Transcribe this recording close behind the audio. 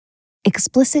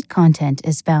Explicit content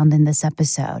is found in this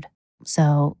episode,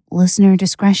 so listener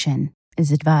discretion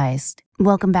is advised.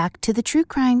 Welcome back to the True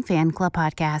Crime Fan Club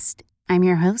podcast. I'm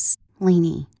your host,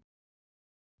 Lainey.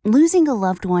 Losing a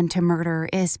loved one to murder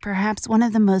is perhaps one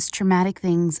of the most traumatic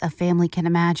things a family can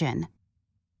imagine.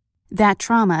 That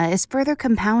trauma is further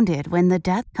compounded when the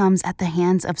death comes at the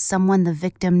hands of someone the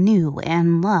victim knew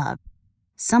and loved,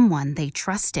 someone they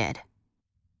trusted.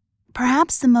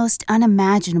 Perhaps the most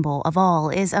unimaginable of all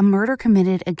is a murder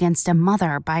committed against a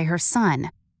mother by her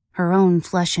son, her own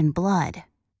flesh and blood.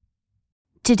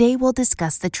 Today we'll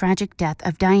discuss the tragic death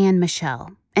of Diane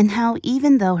Michelle and how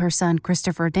even though her son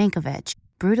Christopher Dankovich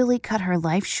brutally cut her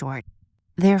life short,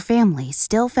 their family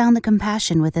still found the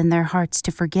compassion within their hearts to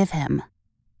forgive him.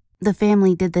 The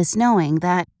family did this knowing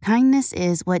that kindness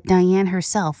is what Diane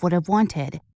herself would have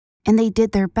wanted, and they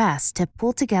did their best to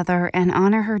pull together and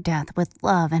honor her death with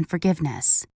love and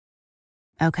forgiveness.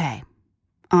 Okay,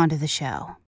 on to the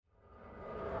show.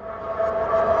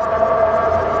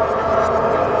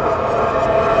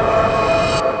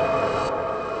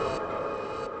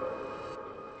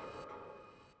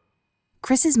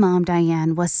 Chris's mom,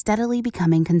 Diane, was steadily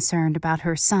becoming concerned about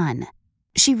her son.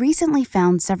 She recently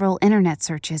found several internet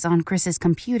searches on Chris's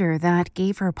computer that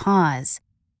gave her pause.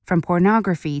 From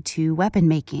pornography to weapon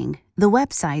making, the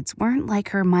websites weren't like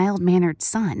her mild-mannered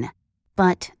son.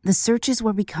 But the searches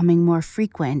were becoming more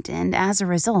frequent, and as a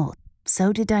result,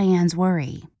 so did Diane's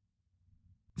worry.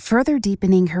 Further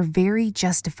deepening her very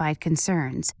justified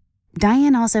concerns,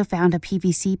 Diane also found a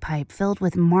PVC pipe filled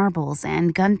with marbles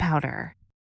and gunpowder.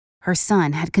 Her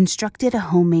son had constructed a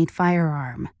homemade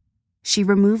firearm. She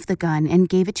removed the gun and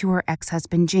gave it to her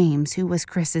ex-husband James, who was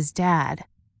Chris's dad.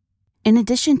 In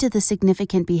addition to the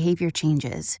significant behavior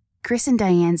changes, Chris and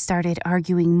Diane started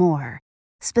arguing more,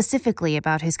 specifically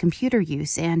about his computer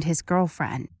use and his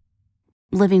girlfriend.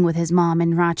 Living with his mom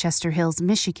in Rochester Hills,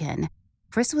 Michigan,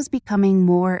 Chris was becoming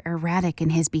more erratic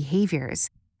in his behaviors,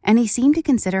 and he seemed to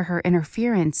consider her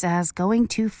interference as going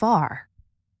too far.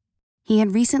 He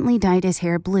had recently dyed his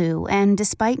hair blue, and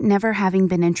despite never having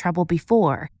been in trouble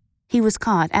before, he was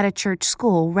caught at a church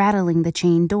school rattling the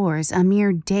chain doors a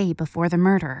mere day before the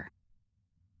murder.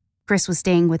 Chris was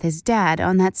staying with his dad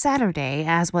on that Saturday,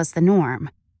 as was the norm,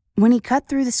 when he cut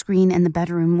through the screen in the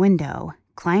bedroom window,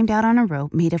 climbed out on a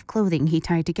rope made of clothing he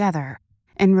tied together,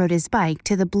 and rode his bike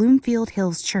to the Bloomfield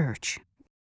Hills Church.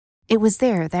 It was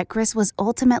there that Chris was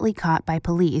ultimately caught by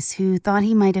police who thought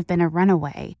he might have been a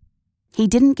runaway. He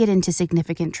didn't get into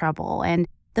significant trouble, and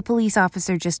the police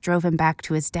officer just drove him back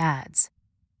to his dad's.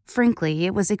 Frankly,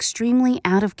 it was extremely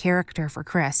out of character for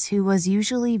Chris, who was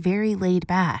usually very laid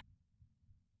back.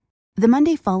 The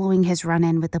Monday following his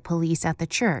run-in with the police at the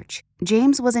church,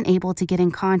 James wasn't able to get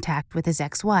in contact with his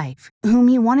ex-wife, whom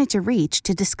he wanted to reach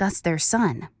to discuss their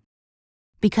son.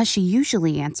 Because she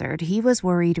usually answered, he was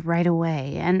worried right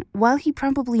away, and while he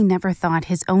probably never thought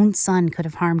his own son could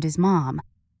have harmed his mom,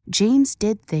 James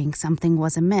did think something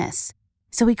was amiss,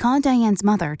 so he called Diane's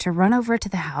mother to run over to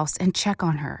the house and check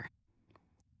on her.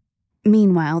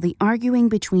 Meanwhile, the arguing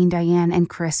between Diane and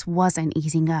Chris wasn't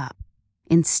easing up.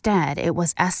 Instead, it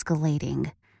was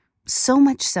escalating. So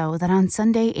much so that on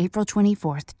Sunday, April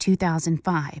 24th,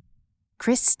 2005,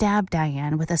 Chris stabbed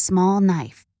Diane with a small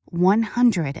knife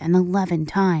 111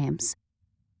 times.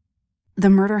 The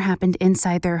murder happened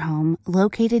inside their home,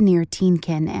 located near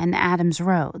Teenkin and Adams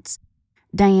Roads.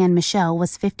 Diane Michelle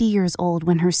was 50 years old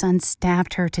when her son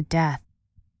stabbed her to death.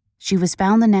 She was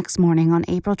found the next morning on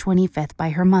April 25th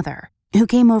by her mother, who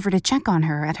came over to check on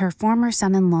her at her former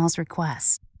son-in-law's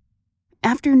request.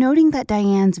 After noting that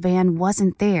Diane's van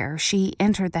wasn't there, she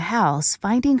entered the house,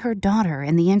 finding her daughter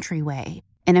in the entryway,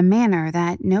 in a manner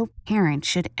that no parent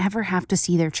should ever have to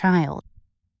see their child.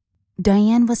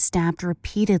 Diane was stabbed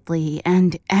repeatedly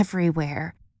and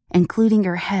everywhere, including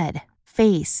her head,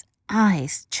 face,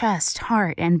 eyes, chest,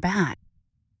 heart, and back.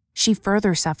 She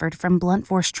further suffered from blunt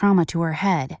force trauma to her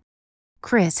head.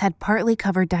 Chris had partly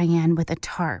covered Diane with a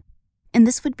tarp, and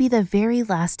this would be the very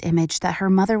last image that her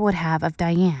mother would have of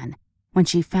Diane when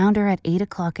she found her at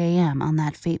 8:00 a.m. on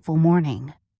that fateful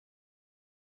morning.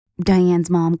 Diane's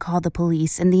mom called the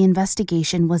police, and the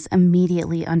investigation was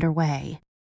immediately underway.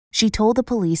 She told the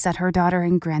police that her daughter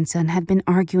and grandson had been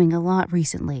arguing a lot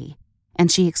recently, and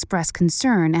she expressed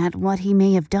concern at what he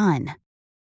may have done.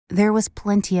 There was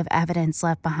plenty of evidence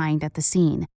left behind at the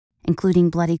scene, including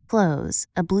bloody clothes,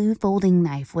 a blue folding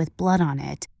knife with blood on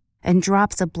it, and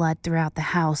drops of blood throughout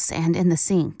the house and in the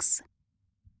sinks.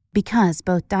 Because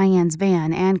both Diane's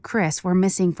van and Chris were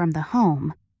missing from the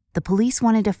home, the police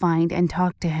wanted to find and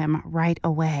talk to him right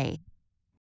away.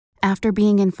 After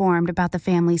being informed about the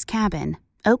family's cabin,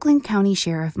 Oakland County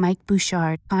Sheriff Mike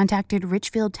Bouchard contacted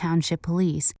Richfield Township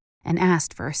Police and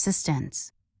asked for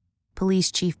assistance.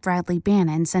 Police Chief Bradley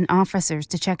Bannon sent officers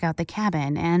to check out the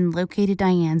cabin and located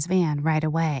Diane's van right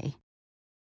away.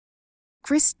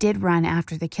 Chris did run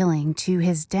after the killing to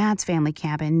his dad's family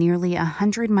cabin nearly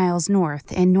 100 miles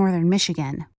north in northern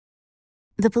Michigan.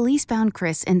 The police found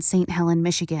Chris in St. Helen,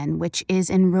 Michigan, which is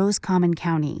in Roscommon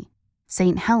County.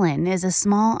 St. Helen is a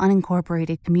small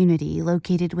unincorporated community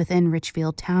located within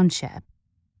Richfield Township.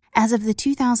 As of the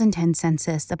 2010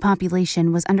 census, the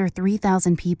population was under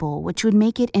 3,000 people, which would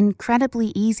make it incredibly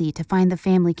easy to find the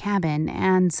family cabin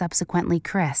and subsequently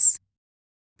Chris.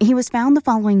 He was found the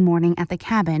following morning at the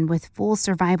cabin with full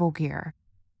survival gear.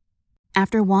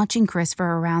 After watching Chris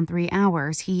for around 3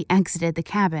 hours, he exited the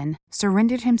cabin,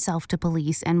 surrendered himself to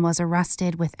police, and was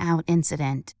arrested without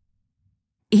incident.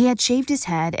 He had shaved his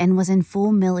head and was in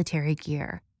full military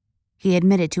gear. He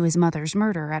admitted to his mother's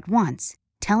murder at once,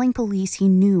 telling police he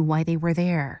knew why they were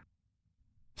there.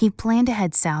 He planned to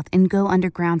head south and go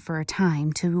underground for a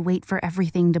time to wait for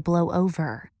everything to blow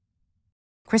over.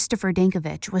 Christopher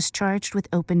Dankovich was charged with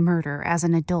open murder as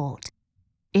an adult.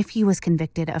 If he was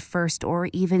convicted of first or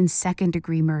even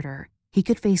second-degree murder, he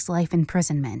could face life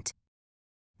imprisonment.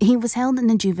 He was held in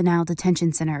a juvenile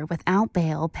detention center without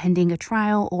bail pending a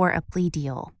trial or a plea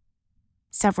deal.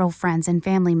 Several friends and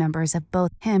family members of both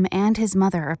him and his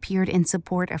mother appeared in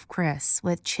support of Chris,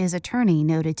 which his attorney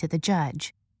noted to the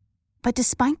judge. But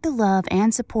despite the love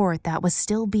and support that was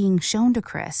still being shown to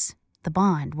Chris, the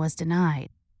bond was denied.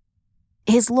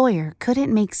 His lawyer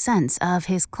couldn't make sense of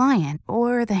his client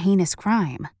or the heinous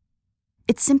crime.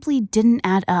 It simply didn't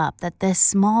add up that this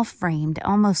small-framed,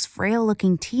 almost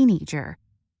frail-looking teenager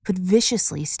could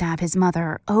viciously stab his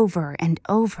mother over and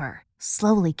over,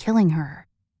 slowly killing her.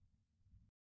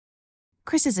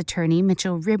 Chris's attorney,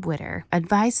 Mitchell Ribwitter,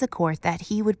 advised the court that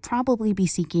he would probably be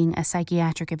seeking a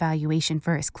psychiatric evaluation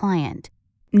for his client,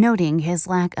 noting his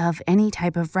lack of any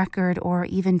type of record or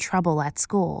even trouble at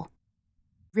school.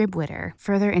 Ribwitter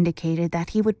further indicated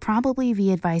that he would probably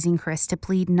be advising Chris to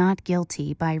plead not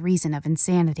guilty by reason of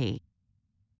insanity.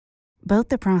 Both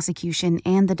the prosecution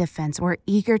and the defense were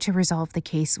eager to resolve the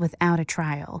case without a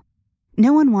trial.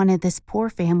 No one wanted this poor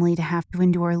family to have to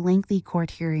endure lengthy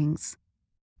court hearings.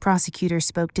 Prosecutors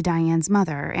spoke to Diane's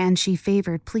mother, and she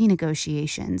favored plea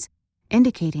negotiations,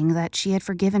 indicating that she had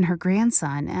forgiven her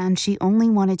grandson and she only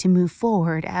wanted to move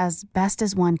forward as best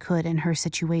as one could in her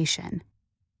situation.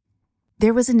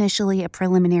 There was initially a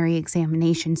preliminary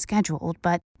examination scheduled,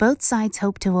 but both sides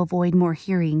hoped to avoid more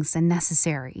hearings than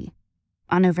necessary.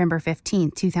 On November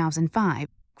 15, 2005,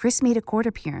 Chris made a court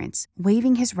appearance,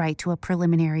 waiving his right to a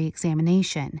preliminary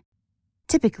examination.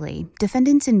 Typically,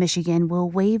 defendants in Michigan will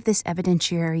waive this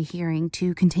evidentiary hearing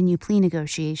to continue plea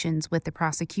negotiations with the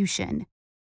prosecution.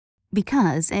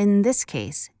 Because, in this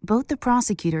case, both the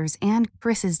prosecutors and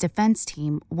Chris's defense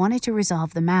team wanted to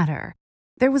resolve the matter,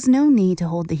 there was no need to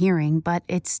hold the hearing, but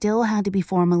it still had to be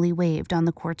formally waived on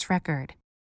the court's record.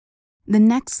 The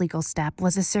next legal step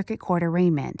was a circuit court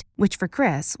arraignment, which for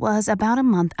Chris was about a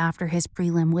month after his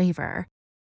prelim waiver.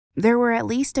 There were at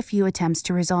least a few attempts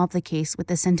to resolve the case with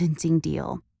the sentencing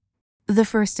deal. The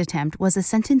first attempt was a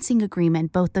sentencing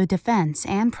agreement both the defense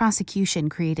and prosecution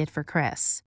created for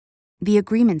Chris. The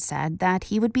agreement said that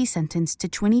he would be sentenced to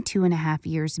 22.5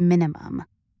 years minimum.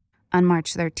 On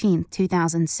March 13,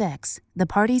 2006, the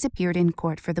parties appeared in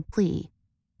court for the plea,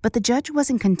 but the judge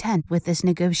wasn't content with this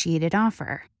negotiated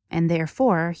offer, and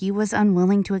therefore he was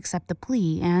unwilling to accept the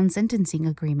plea and sentencing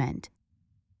agreement.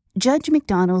 Judge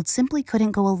McDonald simply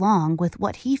couldn't go along with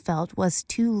what he felt was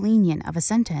too lenient of a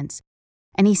sentence,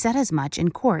 and he said as much in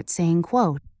court, saying,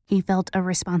 quote, he felt a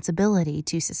responsibility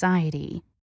to society.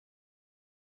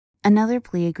 Another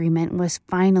plea agreement was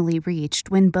finally reached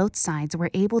when both sides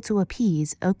were able to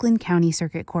appease Oakland County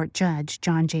Circuit Court Judge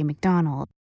John J. McDonald.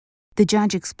 The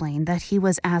judge explained that he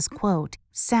was as, quote,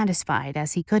 satisfied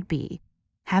as he could be,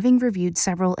 having reviewed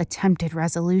several attempted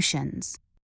resolutions.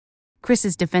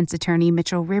 Chris's defense attorney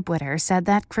Mitchell Ribwitter said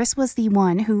that Chris was the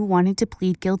one who wanted to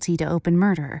plead guilty to open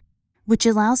murder, which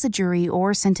allows the jury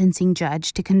or sentencing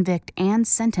judge to convict and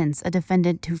sentence a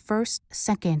defendant to first,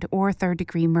 second, or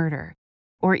third-degree murder,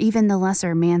 or even the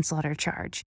lesser manslaughter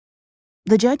charge.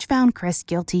 The judge found Chris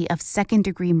guilty of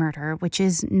second-degree murder, which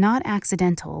is not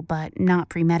accidental but not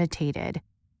premeditated.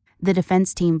 The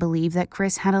defense team believed that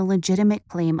Chris had a legitimate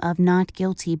claim of not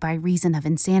guilty by reason of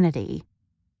insanity.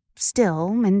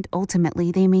 Still, and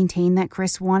ultimately, they maintained that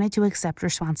Chris wanted to accept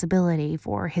responsibility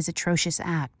for his atrocious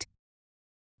act.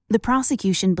 The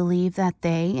prosecution believed that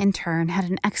they, in turn, had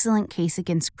an excellent case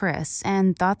against Chris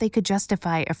and thought they could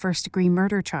justify a first-degree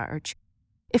murder charge.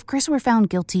 If Chris were found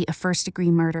guilty of first-degree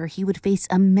murder, he would face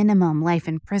a minimum life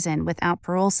in prison without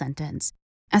parole sentence,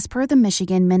 as per the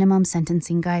Michigan minimum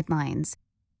sentencing guidelines.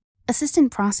 Assistant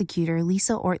prosecutor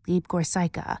Lisa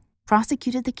Ortlieb-Gorsyka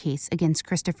prosecuted the case against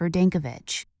Christopher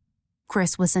Dankovich.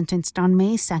 Chris was sentenced on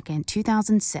May 2,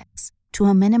 2006, to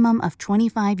a minimum of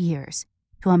 25 years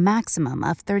to a maximum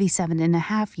of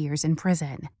 37.5 years in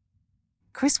prison.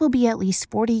 Chris will be at least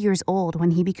 40 years old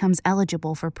when he becomes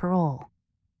eligible for parole.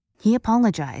 He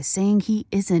apologized, saying he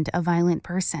isn't a violent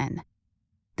person.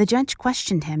 The judge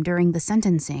questioned him during the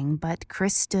sentencing, but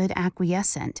Chris stood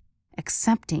acquiescent,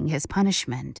 accepting his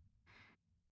punishment.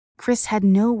 Chris had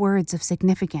no words of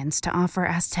significance to offer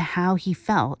as to how he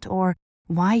felt or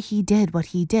why he did what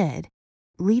he did,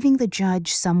 leaving the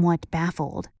judge somewhat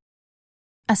baffled.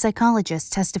 A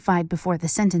psychologist testified before the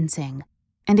sentencing,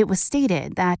 and it was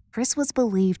stated that Chris was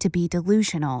believed to be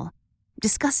delusional,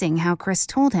 discussing how Chris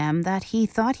told him that he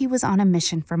thought he was on a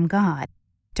mission from God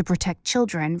to protect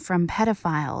children from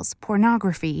pedophiles,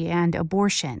 pornography, and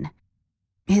abortion.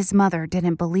 His mother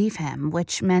didn't believe him,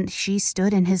 which meant she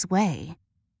stood in his way.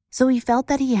 So he felt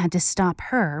that he had to stop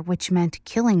her, which meant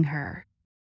killing her.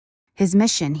 His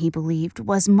mission, he believed,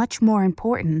 was much more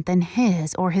important than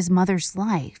his or his mother's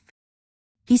life.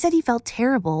 He said he felt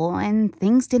terrible and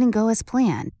things didn't go as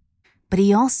planned, but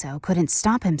he also couldn't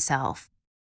stop himself.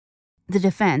 The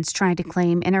defense tried to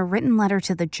claim in a written letter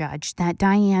to the judge that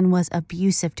Diane was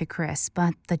abusive to Chris,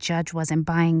 but the judge wasn't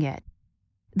buying it.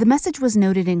 The message was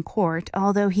noted in court,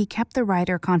 although he kept the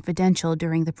writer confidential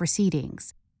during the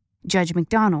proceedings. Judge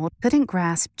McDonald couldn't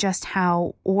grasp just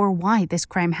how or why this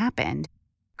crime happened.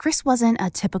 Chris wasn't a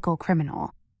typical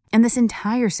criminal, and this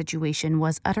entire situation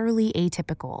was utterly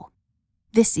atypical.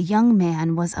 This young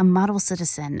man was a model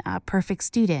citizen, a perfect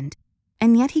student,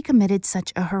 and yet he committed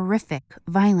such a horrific,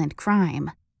 violent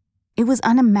crime. It was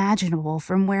unimaginable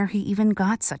from where he even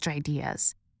got such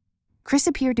ideas. Chris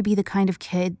appeared to be the kind of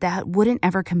kid that wouldn't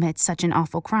ever commit such an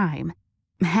awful crime.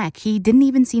 Heck, he didn't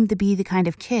even seem to be the kind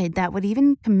of kid that would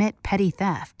even commit petty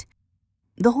theft.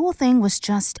 The whole thing was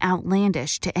just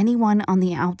outlandish to anyone on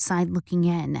the outside looking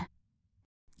in.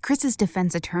 Chris's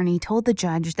defense attorney told the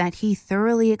judge that he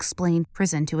thoroughly explained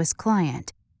prison to his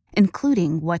client,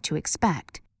 including what to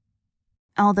expect.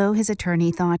 Although his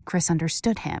attorney thought Chris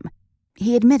understood him,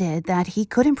 he admitted that he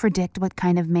couldn't predict what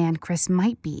kind of man Chris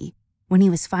might be when he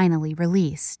was finally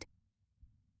released.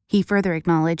 He further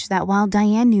acknowledged that while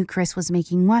Diane knew Chris was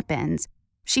making weapons,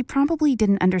 she probably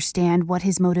didn't understand what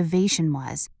his motivation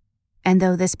was, and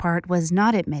though this part was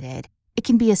not admitted, it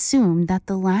can be assumed that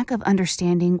the lack of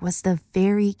understanding was the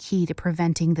very key to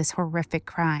preventing this horrific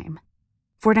crime.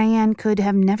 For Diane could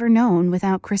have never known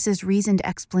without Chris's reasoned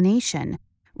explanation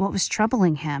what was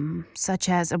troubling him, such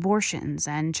as abortions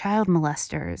and child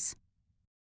molesters.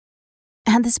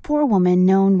 Had this poor woman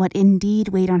known what indeed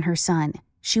weighed on her son,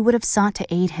 she would have sought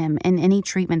to aid him in any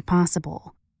treatment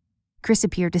possible. Chris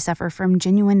appeared to suffer from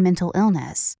genuine mental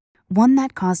illness, one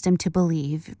that caused him to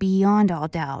believe, beyond all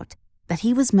doubt, that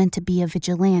he was meant to be a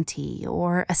vigilante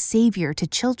or a savior to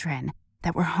children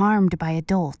that were harmed by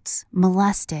adults,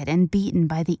 molested and beaten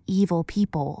by the evil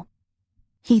people.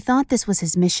 He thought this was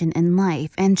his mission in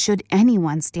life, and should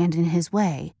anyone stand in his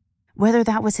way, whether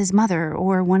that was his mother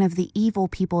or one of the evil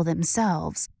people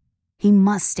themselves, he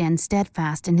must stand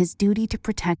steadfast in his duty to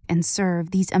protect and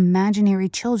serve these imaginary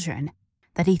children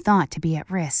that he thought to be at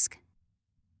risk.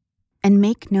 And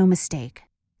make no mistake,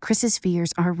 Chris's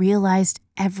fears are realized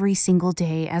every single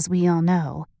day, as we all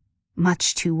know,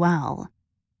 much too well.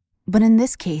 But in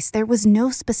this case, there was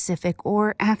no specific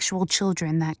or actual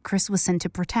children that Chris was sent to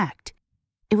protect.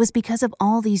 It was because of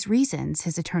all these reasons,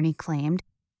 his attorney claimed,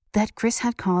 that Chris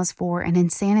had cause for an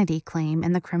insanity claim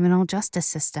in the criminal justice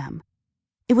system.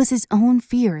 It was his own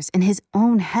fears in his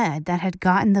own head that had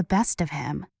gotten the best of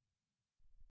him.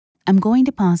 I'm going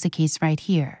to pause the case right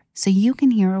here so you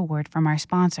can hear a word from our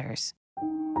sponsors.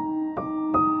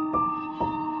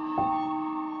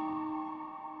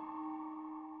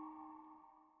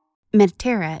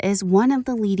 Medterra is one of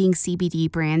the leading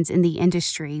CBD brands in the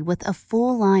industry with a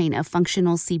full line of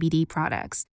functional CBD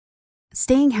products.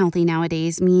 Staying healthy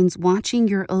nowadays means watching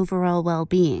your overall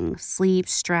well-being, sleep,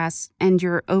 stress, and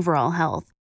your overall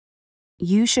health.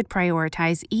 You should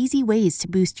prioritize easy ways to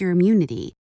boost your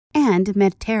immunity, and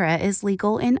Medterra is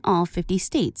legal in all 50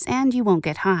 states, and you won't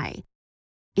get high.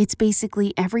 It's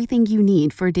basically everything you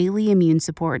need for daily immune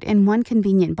support in one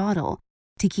convenient bottle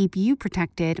to keep you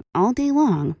protected all day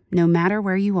long, no matter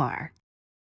where you are.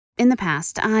 In the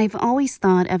past, I've always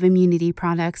thought of immunity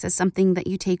products as something that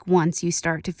you take once you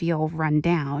start to feel run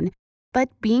down, but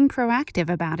being proactive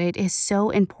about it is so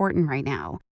important right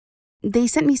now. They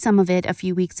sent me some of it a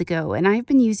few weeks ago, and I've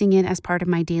been using it as part of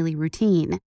my daily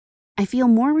routine. I feel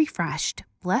more refreshed,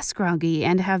 less groggy,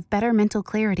 and have better mental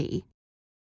clarity.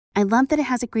 I love that it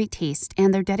has a great taste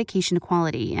and their dedication to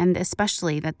quality, and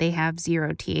especially that they have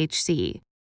 0 THC.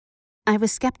 I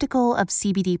was skeptical of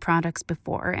CBD products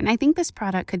before, and I think this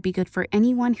product could be good for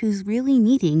anyone who's really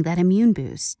needing that immune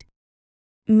boost.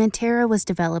 Medterra was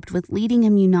developed with leading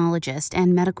immunologists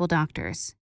and medical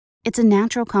doctors. It's a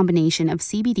natural combination of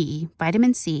CBD,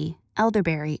 vitamin C,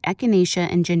 elderberry,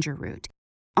 echinacea, and ginger root,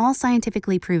 all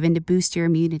scientifically proven to boost your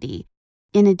immunity,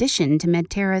 in addition to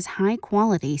Medterra's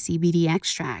high-quality CBD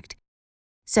extract.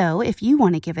 So, if you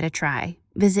want to give it a try,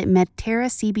 visit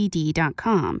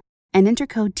medterracbd.com and enter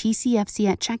code TCFC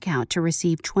at checkout to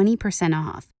receive 20%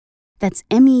 off. That's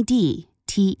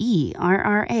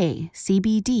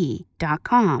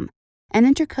medterracbd.com and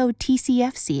enter code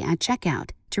TCFC at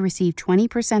checkout to receive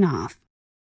 20% off.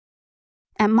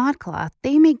 At ModCloth,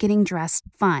 they make getting dressed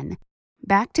fun.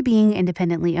 Back to being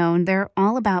independently owned, they're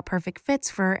all about perfect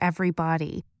fits for every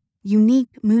body.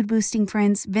 Unique, mood-boosting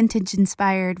prints,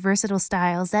 vintage-inspired, versatile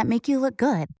styles that make you look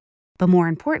good, but more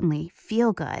importantly,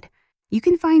 feel good. You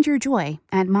can find your joy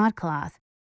at ModCloth.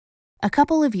 A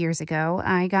couple of years ago,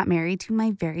 I got married to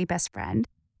my very best friend,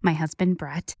 my husband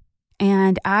Brett,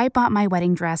 and I bought my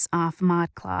wedding dress off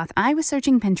ModCloth. I was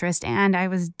searching Pinterest, and I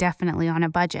was definitely on a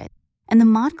budget. And the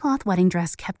ModCloth wedding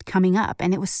dress kept coming up,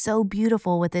 and it was so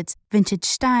beautiful with its vintage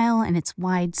style and its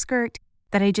wide skirt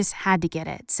that I just had to get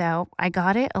it. So I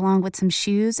got it along with some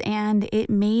shoes, and it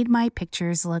made my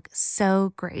pictures look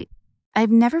so great.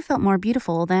 I've never felt more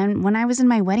beautiful than when I was in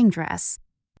my wedding dress.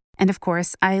 And of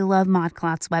course, I love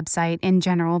ModCloth's website in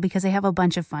general because they have a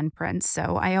bunch of fun prints,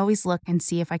 so I always look and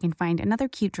see if I can find another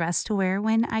cute dress to wear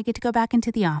when I get to go back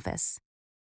into the office.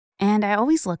 And I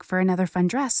always look for another fun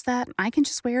dress that I can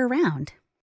just wear around.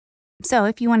 So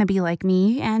if you want to be like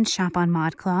me and shop on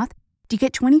ModCloth, you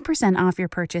get 20% off your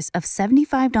purchase of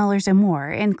 $75 or more,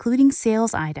 including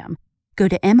sales item. Go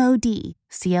to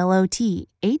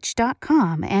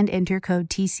modcloth.com and enter code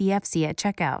TCFC at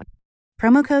checkout.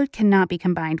 Promo code cannot be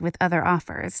combined with other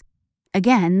offers.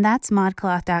 Again, that's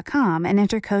modcloth.com and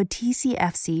enter code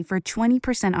TCFC for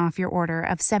 20% off your order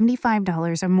of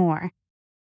 $75 or more.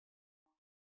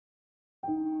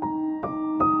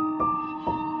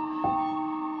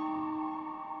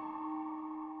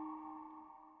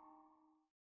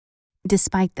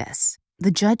 Despite this,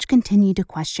 the judge continued to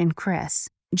question Chris,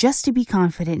 just to be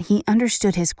confident he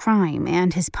understood his crime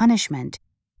and his punishment,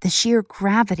 the sheer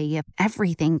gravity of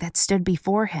everything that stood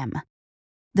before him.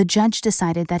 The judge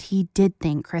decided that he did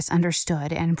think Chris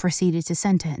understood and proceeded to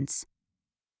sentence.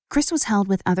 Chris was held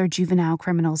with other juvenile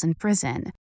criminals in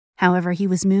prison. However, he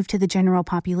was moved to the general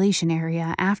population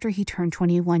area after he turned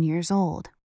 21 years old.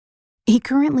 He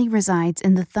currently resides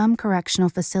in the Thumb Correctional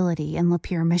Facility in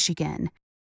Lapeer, Michigan.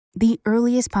 The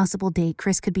earliest possible date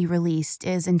Chris could be released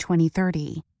is in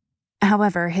 2030.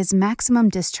 However, his maximum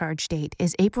discharge date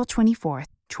is April 24th,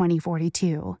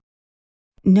 2042.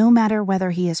 No matter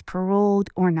whether he is paroled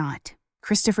or not,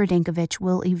 Christopher Dankovich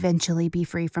will eventually be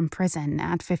free from prison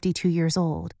at 52 years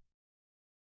old.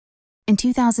 In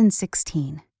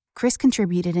 2016, Chris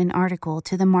contributed an article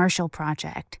to the Marshall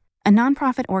Project, a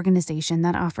nonprofit organization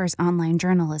that offers online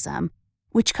journalism,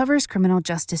 which covers criminal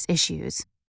justice issues.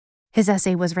 His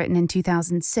essay was written in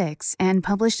 2006 and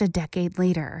published a decade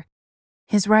later.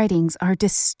 His writings are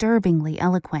disturbingly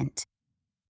eloquent.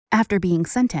 After being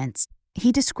sentenced,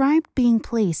 he described being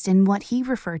placed in what he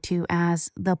referred to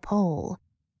as the pole,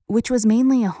 which was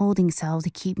mainly a holding cell to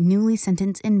keep newly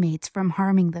sentenced inmates from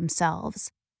harming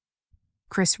themselves.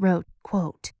 Chris wrote,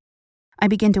 quote, "I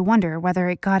begin to wonder whether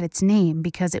it got its name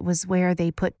because it was where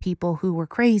they put people who were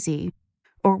crazy,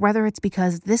 or whether it's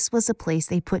because this was a place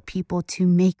they put people to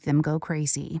make them go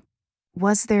crazy.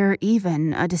 Was there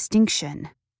even a distinction?"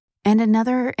 And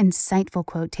another insightful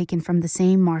quote taken from the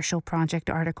same Marshall Project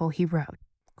article he wrote,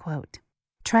 quote,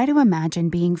 "Try to imagine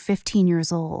being 15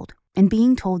 years old and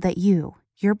being told that you,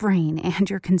 your brain, and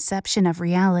your conception of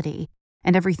reality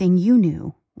and everything you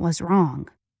knew was wrong.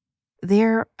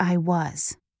 There I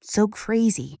was, so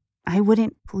crazy, I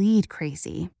wouldn't plead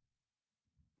crazy."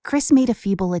 Chris made a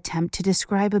feeble attempt to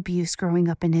describe abuse growing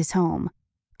up in his home,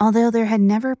 although there had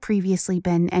never previously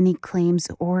been any claims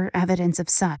or evidence of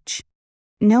such.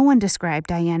 No one described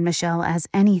Diane Michelle as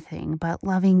anything but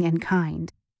loving and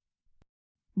kind.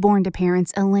 Born to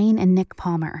parents Elaine and Nick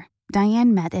Palmer,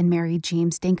 Diane met and married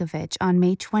James Dankovich on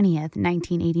May 20th,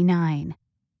 1989.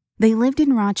 They lived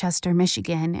in Rochester,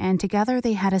 Michigan, and together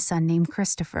they had a son named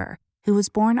Christopher, who was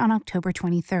born on October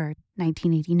 23rd,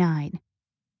 1989.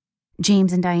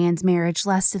 James and Diane's marriage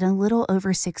lasted a little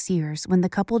over 6 years when the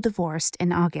couple divorced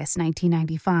in August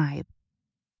 1995.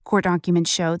 Court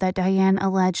documents show that Diane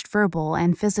alleged verbal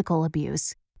and physical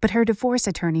abuse, but her divorce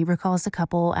attorney recalls the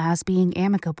couple as being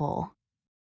amicable.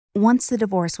 Once the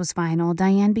divorce was final,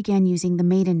 Diane began using the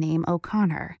maiden name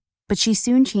O'Connor, but she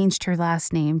soon changed her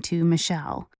last name to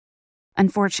Michelle.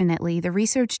 Unfortunately, the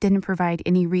research didn't provide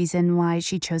any reason why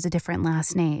she chose a different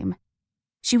last name.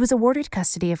 She was awarded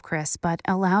custody of Chris but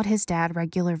allowed his dad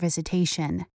regular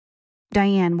visitation.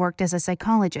 Diane worked as a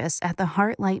psychologist at the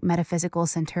Heartlight Metaphysical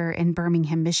Center in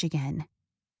Birmingham, Michigan.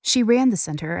 She ran the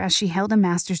center as she held a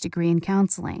master's degree in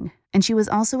counseling, and she was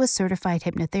also a certified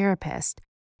hypnotherapist,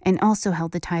 and also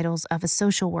held the titles of a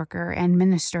social worker and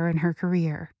minister in her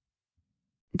career.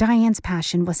 Diane's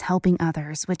passion was helping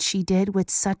others, which she did with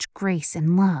such grace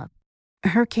and love.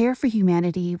 Her care for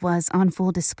humanity was on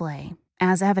full display,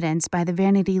 as evidenced by the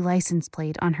vanity license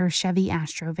plate on her Chevy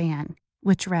Astro van,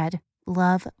 which read,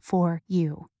 "Love for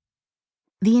You."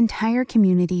 The entire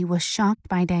community was shocked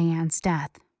by Diane's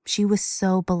death. She was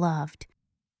so beloved.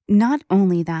 Not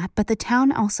only that, but the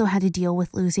town also had to deal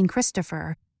with losing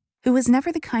Christopher, who was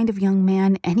never the kind of young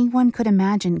man anyone could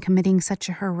imagine committing such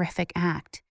a horrific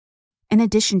act. In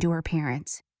addition to her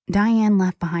parents, Diane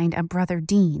left behind a brother,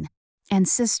 Dean, and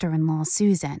sister-in-law,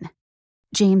 Susan.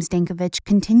 James Dankovich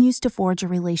continues to forge a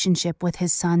relationship with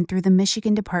his son through the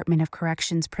Michigan Department of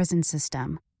Corrections prison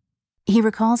system. He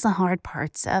recalls the hard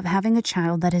parts of having a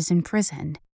child that is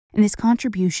imprisoned and his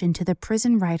contribution to the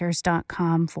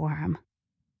prisonwriters.com forum.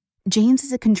 James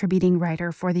is a contributing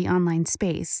writer for the online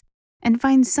space and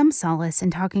finds some solace in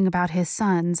talking about his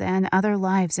sons and other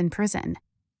lives in prison,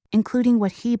 including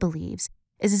what he believes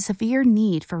is a severe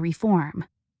need for reform.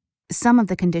 Some of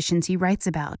the conditions he writes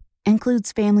about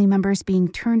includes family members being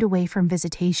turned away from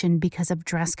visitation because of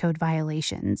dress code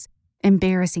violations,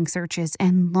 embarrassing searches,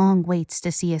 and long waits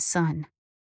to see his son.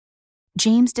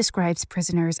 James describes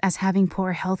prisoners as having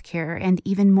poor health care and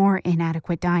even more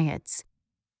inadequate diets.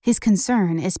 His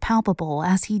concern is palpable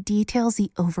as he details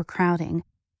the overcrowding,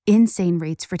 insane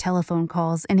rates for telephone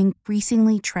calls, and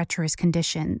increasingly treacherous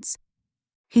conditions.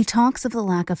 He talks of the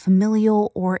lack of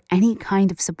familial or any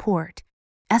kind of support,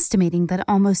 estimating that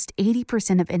almost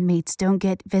 80% of inmates don't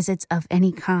get visits of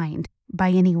any kind by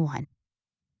anyone.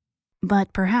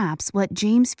 But perhaps what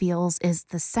James feels is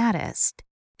the saddest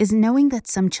is knowing that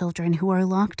some children who are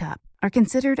locked up are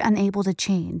considered unable to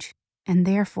change and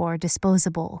therefore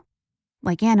disposable,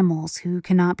 like animals who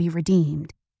cannot be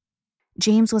redeemed.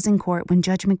 James was in court when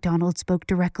Judge McDonald spoke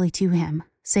directly to him,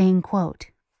 saying, quote,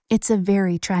 "It's a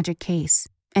very tragic case,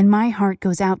 and my heart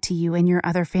goes out to you and your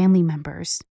other family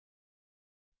members."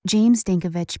 James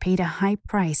Dankovich paid a high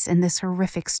price in this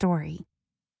horrific story.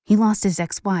 He lost his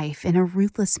ex-wife in a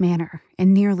ruthless manner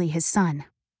and nearly his son.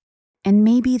 And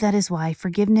maybe that is why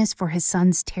forgiveness for his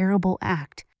son's terrible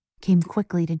act came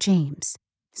quickly to James,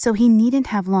 so he needn't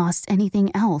have lost anything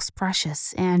else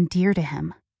precious and dear to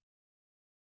him.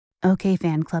 Okay,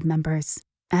 fan club members,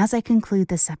 as I conclude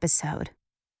this episode,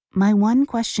 my one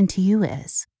question to you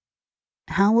is,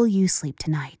 how will you sleep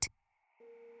tonight?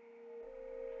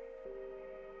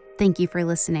 Thank you for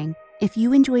listening. If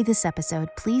you enjoyed this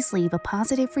episode, please leave a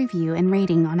positive review and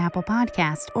rating on Apple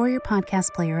Podcasts or your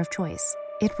podcast player of choice.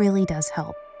 It really does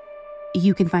help.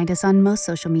 You can find us on most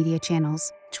social media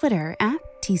channels, Twitter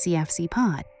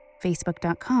 @TCFCPod,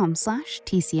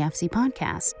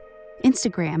 Facebook.com/TCFCPodcast,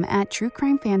 Instagram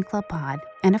 @TrueCrimeFanClubPod,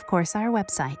 and of course our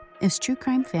website is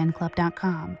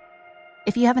TrueCrimeFanClub.com.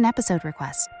 If you have an episode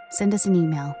request, send us an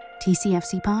email,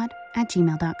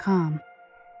 tcfcpod@gmail.com.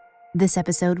 This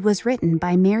episode was written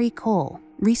by Mary Cole,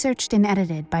 researched and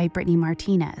edited by Brittany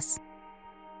Martinez.